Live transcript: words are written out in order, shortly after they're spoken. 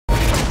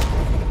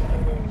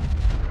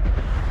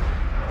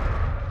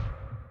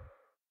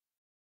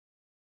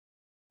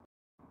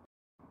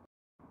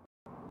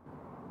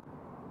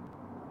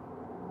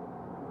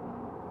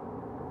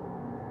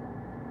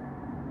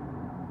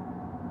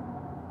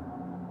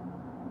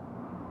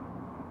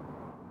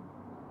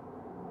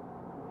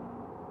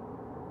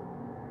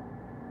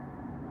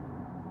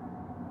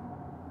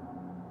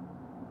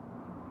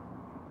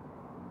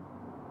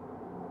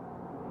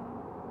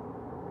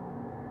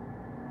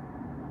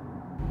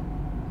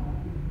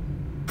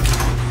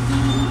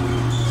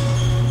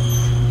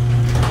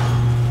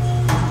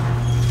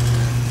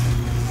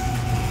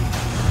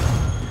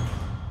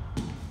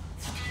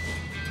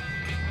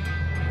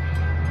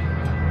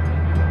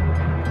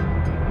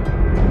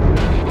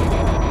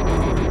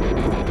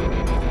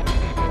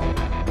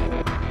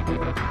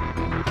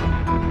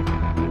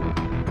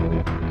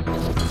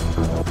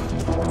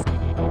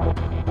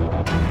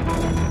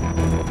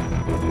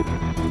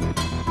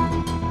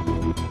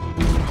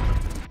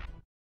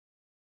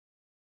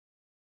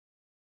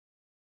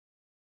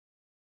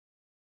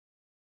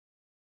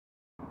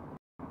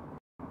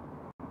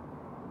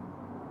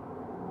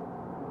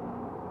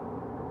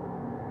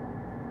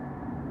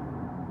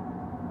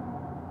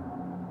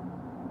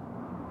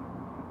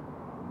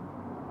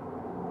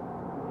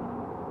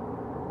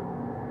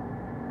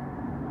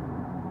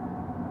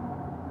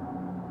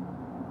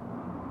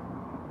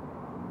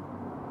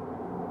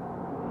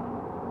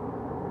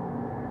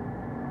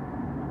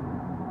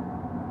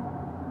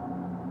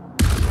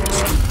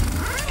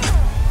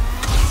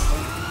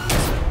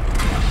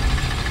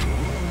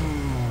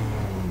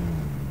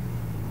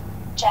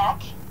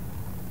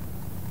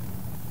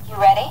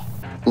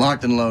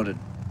Locked and loaded.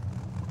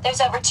 There's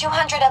over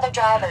 200 other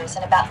drivers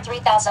and about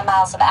 3,000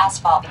 miles of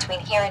asphalt between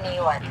here and New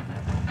York.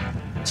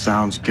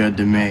 Sounds good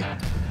to me.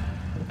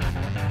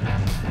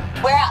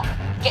 We're out.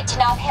 Get to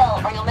Nob Hill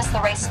or you'll miss the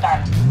race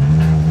start.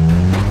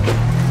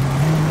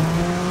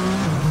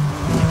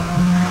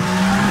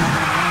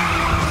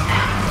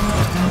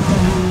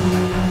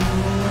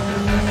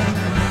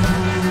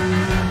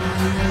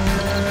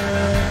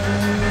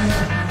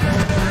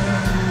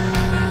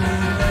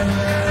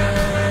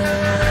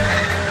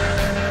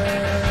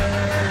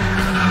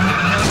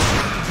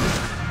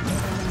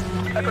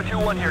 Echo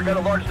 2-1 here. Got a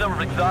large number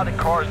of exotic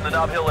cars in the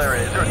Nob Hill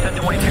area. Is there a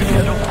 1022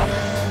 schedule?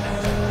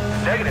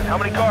 Negative. How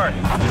many cars?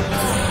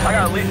 I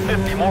got at least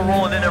 50. More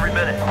rolling in every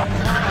minute.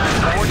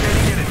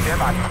 Coordinating units. Stand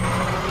by.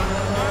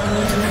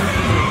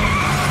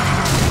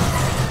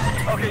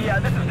 Okay, yeah,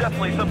 this is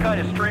definitely some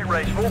kind of street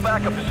race. Roll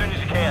back up as soon as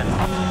you can.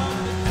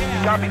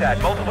 Copy that.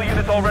 Multiple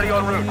units already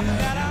en route.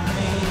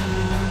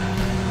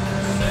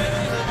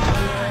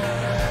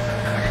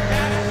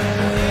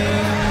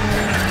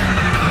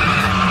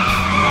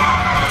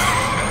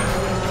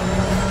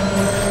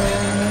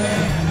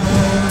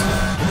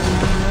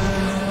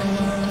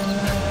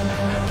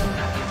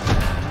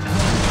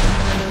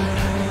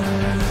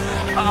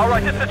 All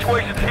right, this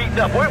situation's heating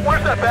up.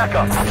 Where's that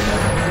backup?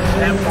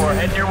 10-4,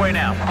 heading your way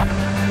now.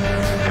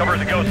 Cover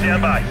as it goes,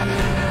 stand by.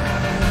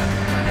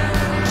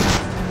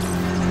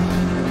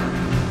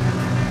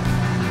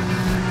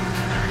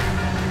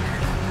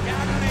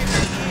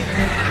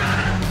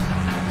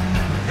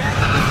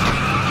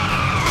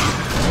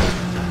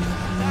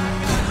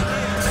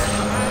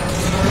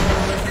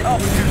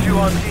 Alpha 2-2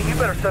 on scene. You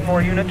better send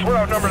more units. We're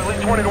outnumbered at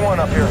least 20 to 1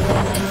 up here.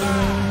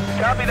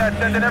 Copy that.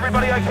 Sending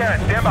everybody I can.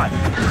 Stand by.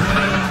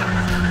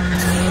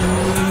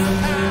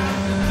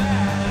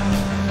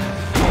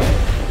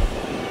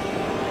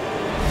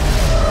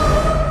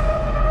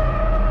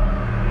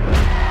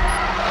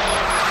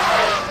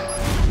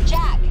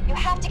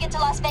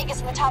 Las Vegas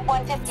in the top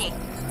 150.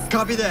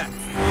 Copy that.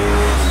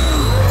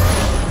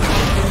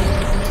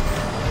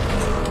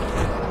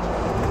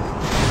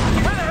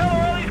 Where the hell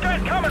are all these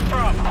guys coming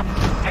from?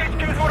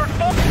 HQ's ordered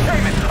full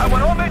containment. I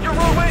want all major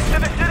roadways to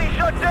the city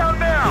shut down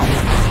now.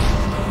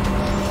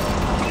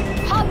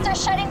 Cops are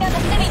shutting down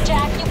the city,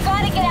 Jack. You've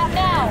got to get out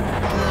now.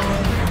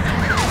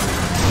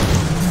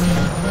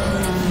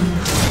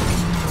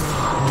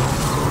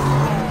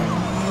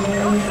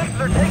 Those things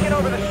are taking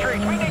over the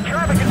streets. We need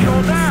traffic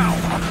control now.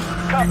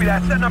 Copy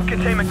that. Setting up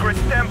containment grid.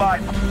 Stand by.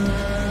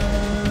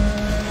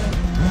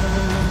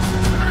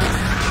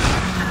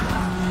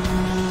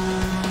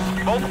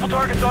 Multiple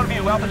targets on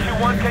view. Alpha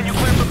 2-1, can you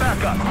clear for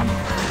backup?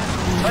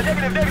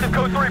 Negative,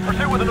 code 3.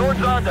 Pursuit with an orange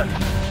Honda.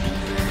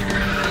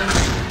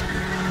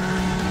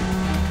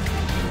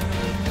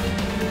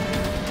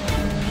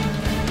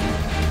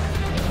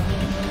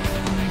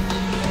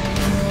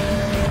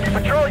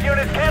 Patrol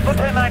units, cancel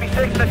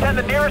 1096 and attend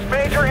the nearest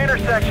major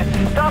intersection.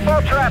 Stop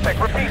all traffic.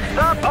 Repeat,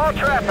 stop all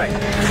traffic.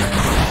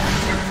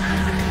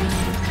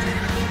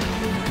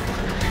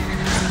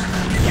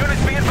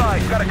 Units be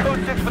advised, got a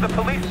code 6 with a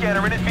police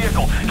scanner in his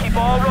vehicle. Keep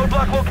all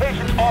roadblock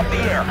locations off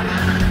the air.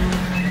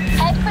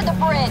 Head for the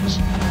bridge.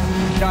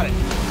 Got it.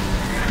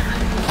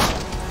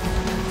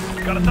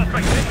 Got a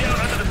suspect pinned down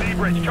under the Bay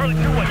Bridge. Charlie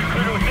 2-1, you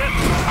clear to assist?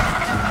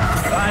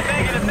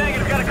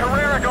 Negative. Got a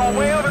Carrera going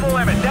way over the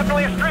limit.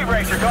 Definitely a street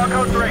racer. Dog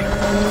code 3.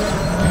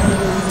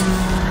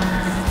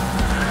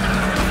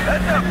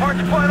 Heads up. Parts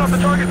are flying off the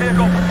target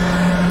vehicle.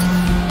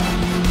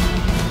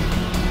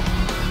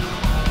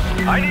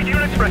 I need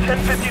units for a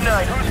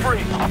 1059. Who's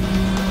free?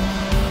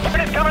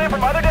 Units coming in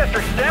from other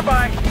districts. Stand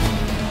by.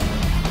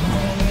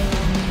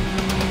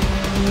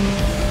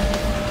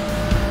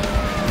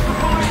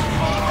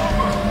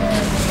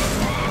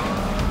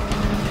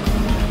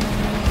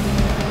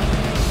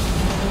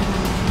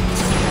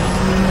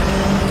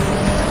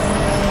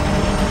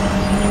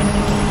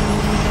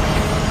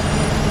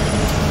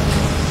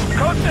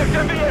 Code 6,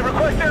 MVA,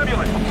 request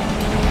ambulance.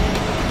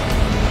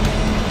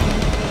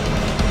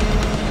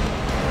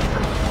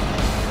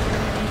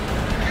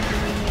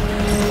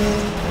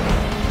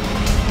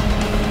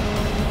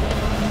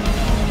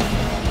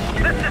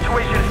 This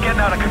situation is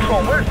getting out of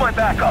control. Where's my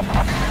backup?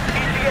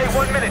 ETA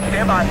 1 minute,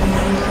 stand by.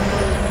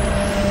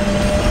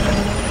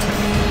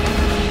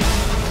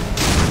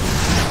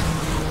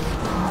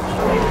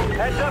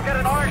 Heads up, got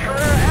an orange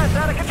Carrera S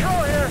out of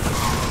control here.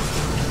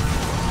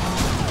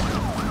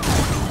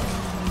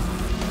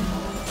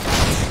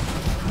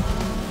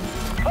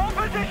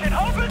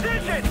 Hold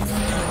position!